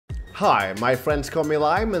Hi, my friends call me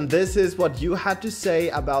Liew, and this is what you had to say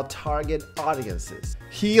about target audiences.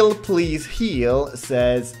 Heal please heal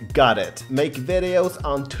says, got it. Make videos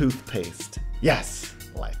on toothpaste. Yes,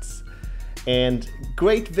 let's. And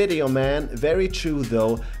great video, man. Very true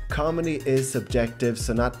though. Comedy is subjective,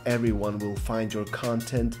 so not everyone will find your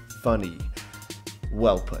content funny.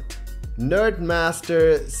 Well put.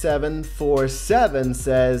 Nerdmaster747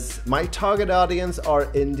 says, my target audience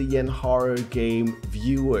are Indian horror game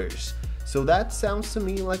viewers. So that sounds to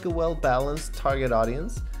me like a well-balanced target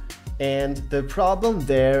audience. And the problem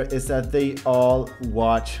there is that they all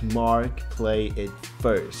watch Mark play it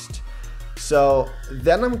first. So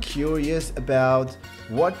then I'm curious about,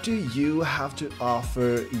 what do you have to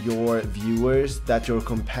offer your viewers that your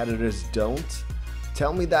competitors don't?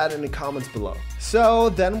 Tell me that in the comments below. So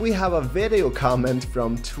then we have a video comment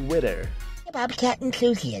from Twitter. BoxCat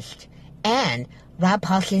enthusiast and Rob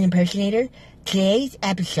Paulson impersonator, today's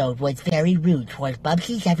episode was very rude towards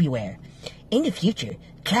Bubsies everywhere. In the future,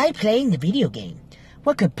 try playing the video game.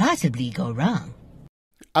 What could possibly go wrong?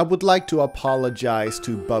 I would like to apologize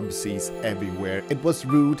to Bubsies everywhere. It was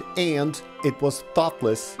rude and it was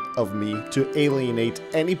thoughtless of me to alienate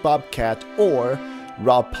any BoxCat or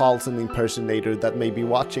Rob Paulson impersonator that may be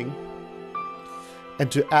watching. And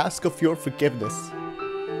to ask of your forgiveness,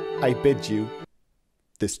 I bid you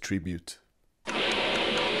this tribute.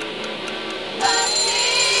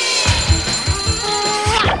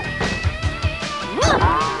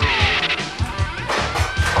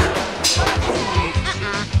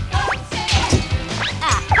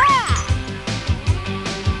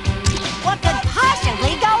 What could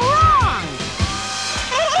possibly go wrong?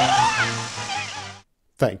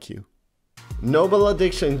 Thank you. Noble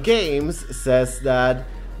Addiction Games says that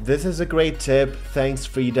this is a great tip, thanks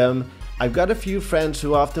Freedom. I've got a few friends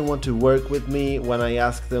who often want to work with me. When I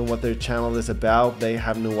ask them what their channel is about, they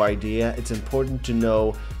have no idea. It's important to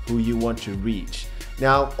know who you want to reach.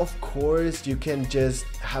 Now, of course, you can just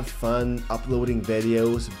have fun uploading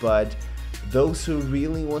videos, but those who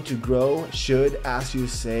really want to grow should, as you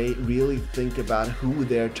say, really think about who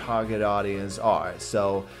their target audience are.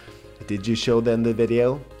 So, did you show them the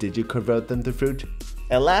video? Did you convert them to fruit?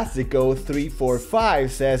 Elastico345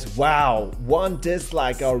 says, wow, 1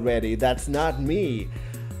 dislike already, that's not me.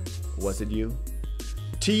 Was it you?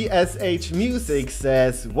 TSH Music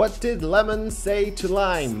says, what did Lemon say to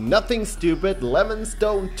Lime? Nothing stupid, lemons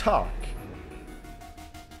don't talk.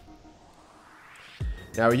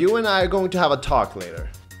 Now you and I are going to have a talk later.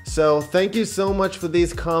 So thank you so much for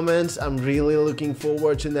these comments. I'm really looking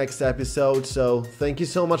forward to next episode. So thank you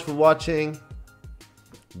so much for watching.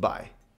 Bye.